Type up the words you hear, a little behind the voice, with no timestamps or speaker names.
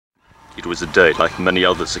It was a day like many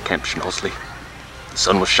others at Camp Crosley. The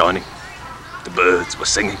sun was shining, the birds were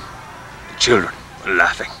singing, the children were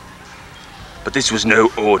laughing. But this was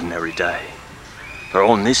no ordinary day, for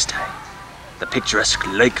on this day, the picturesque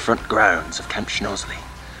lakefront grounds of Camp Crosley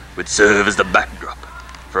would serve as the backdrop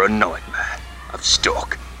for a nightmare of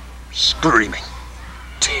stark, screaming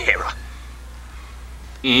terror.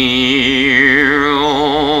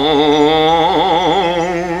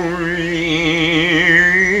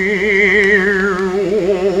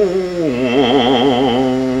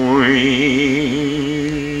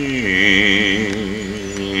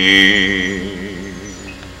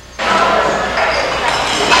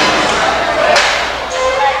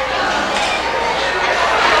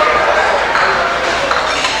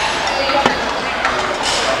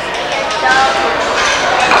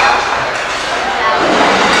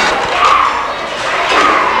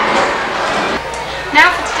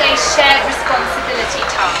 Shared responsibility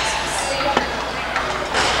tasks.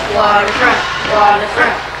 Waterfront,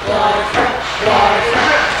 waterfront, waterfront,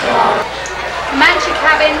 waterfront, waterfront. Comanche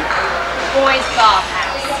cabin, boys'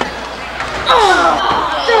 bathhouse.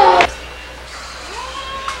 Oh,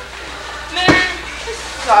 man, this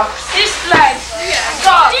sucks. This place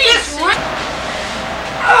sucks.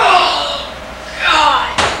 Oh,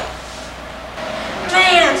 God.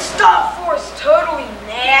 Man, stop 4 is totally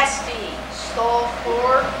nasty. Stall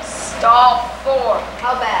 4? Stall 4.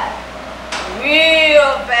 How bad?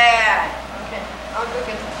 Real bad. Okay, I'll go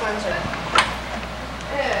get the cleanser.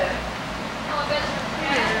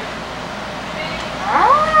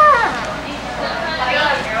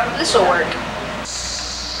 This'll work.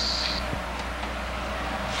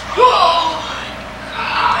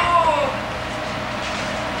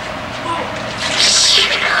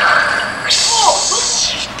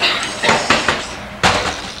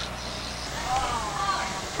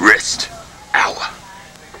 Rest hour.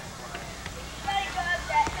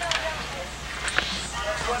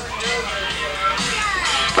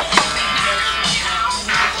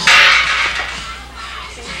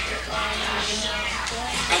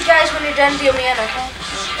 Hey guys, when you're done, deal me in, okay?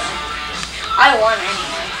 I won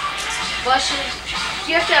anyway. Bushes.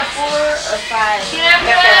 Do you have to have 4 or 5? You have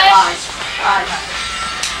to have 5.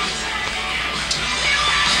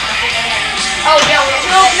 Oh, yeah,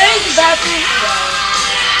 no, use the bathroom.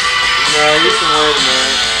 No, you can wait a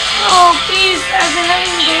minute. Oh, please, I've been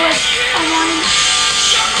having to do it. I want it.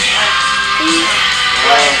 Please.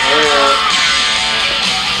 Hurry up.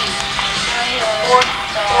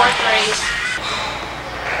 Fourth race.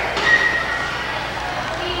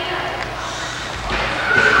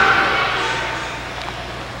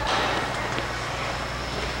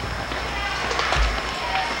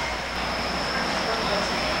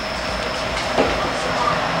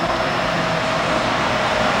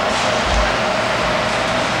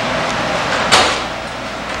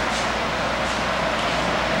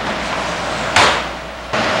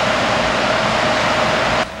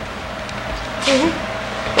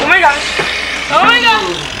 Oh my gosh! Oh my gosh!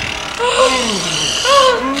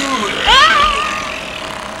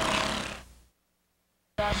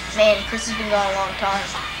 Man, Chris has been gone a long time.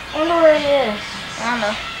 I wonder where he is. I don't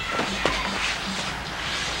know.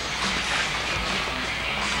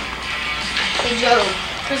 Hey Joe,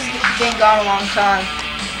 Chris has been gone a long time.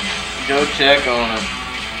 Go check on him.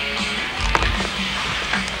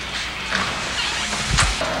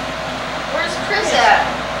 Where's Chris at?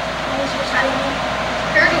 I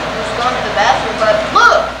heard he was going to the bathroom, but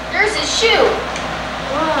look! There's his shoe!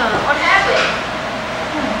 What happened?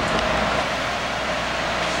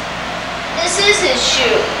 This is his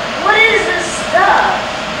shoe. What is this stuff?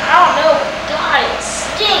 I don't know, but God, it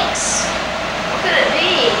stinks. What could it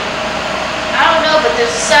be? I don't know, but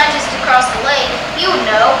there's a scientist across the lake. He would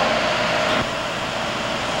know.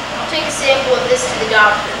 I'll take a sample of this to the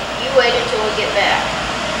doctor. You wait until we get back.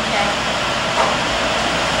 Okay.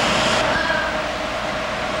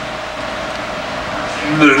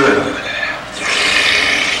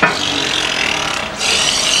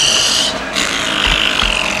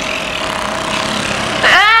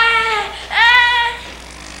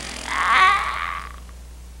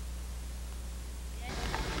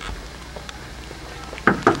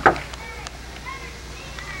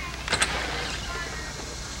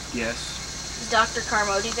 Yes. Is Dr.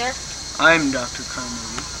 Carmody there? I'm Dr. Carmody.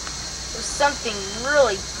 There's something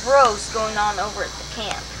really gross going on over at the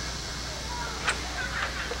camp.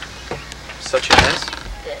 Such as?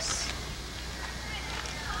 This.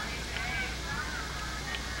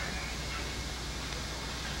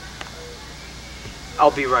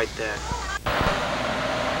 I'll be right there.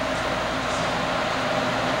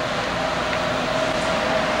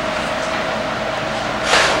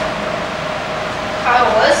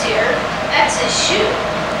 That's his shoe.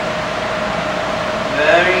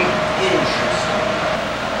 Very interesting.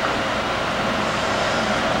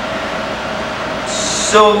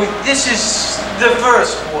 So this is the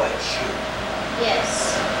first white shoe.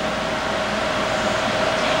 Yes.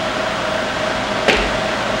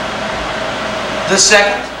 The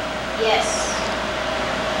second? Yes.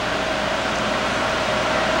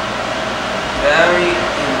 Very interesting.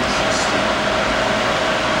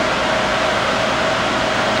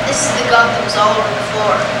 This is the gunk that was all over the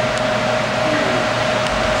floor.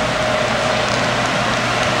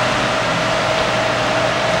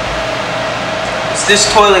 Is this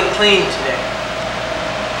toilet clean today?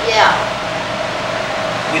 Yeah.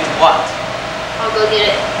 With what? I'll go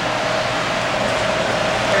get it.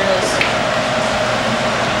 There it is.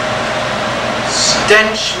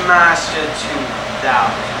 Stench Master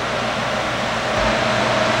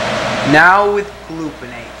 2000. Now with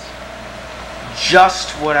gluconate.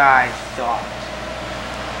 Just what I thought.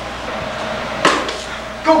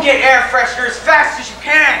 Go get air freshener as fast as you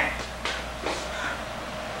can!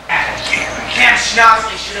 Camp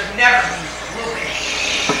Crosley should have never used gluconate.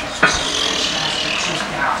 Stench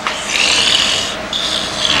Master 2000.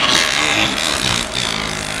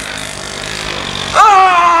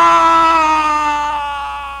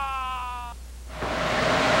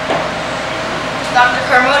 Dr.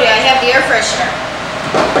 Carmody, I have the air freshener.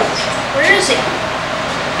 Where is he?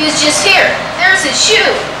 He was just here. There's his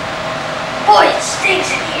shoe. Boy, it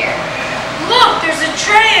stinks in here. Look, there's a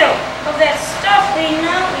trail of that stuff leading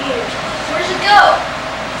out here. Where's it go?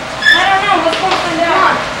 I don't know. Let's go find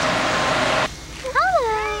out.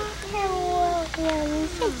 Hello,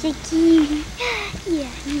 you're such a cutie.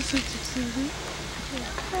 Yeah, you're such a cutie.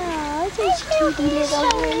 Oh, such a cutie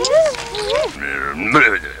little girl.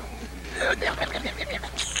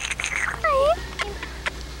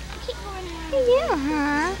 Yeah,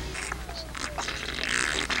 huh?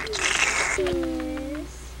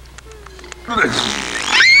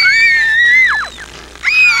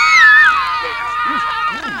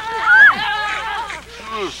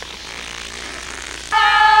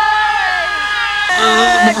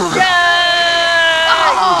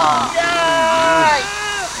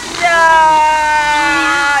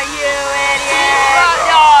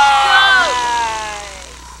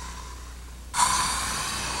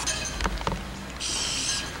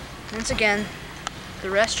 Once again, the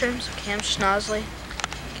restrooms of Camp Crosley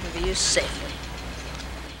can be used safely.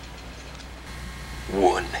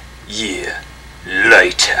 1 year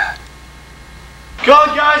later. Come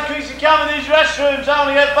on, guys, quick to come in these restrooms. I want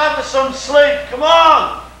to get back to some sleep. Come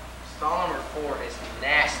on! Stall number 4 is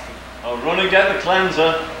nasty. I'll run and get the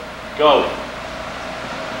cleanser. Go.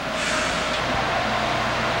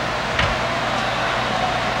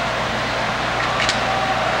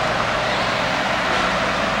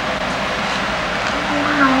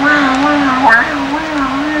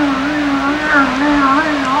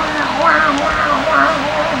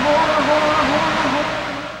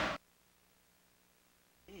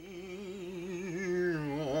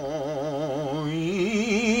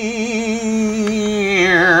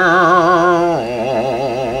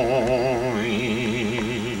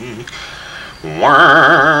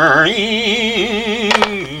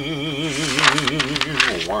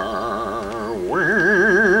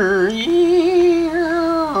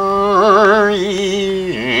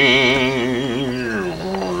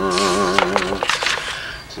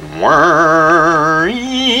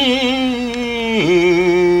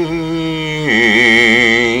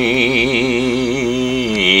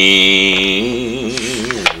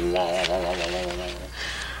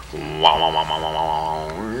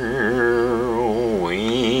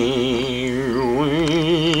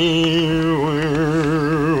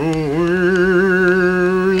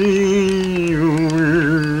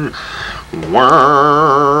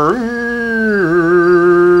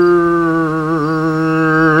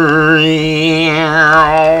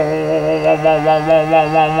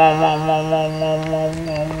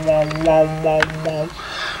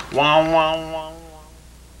 Wow.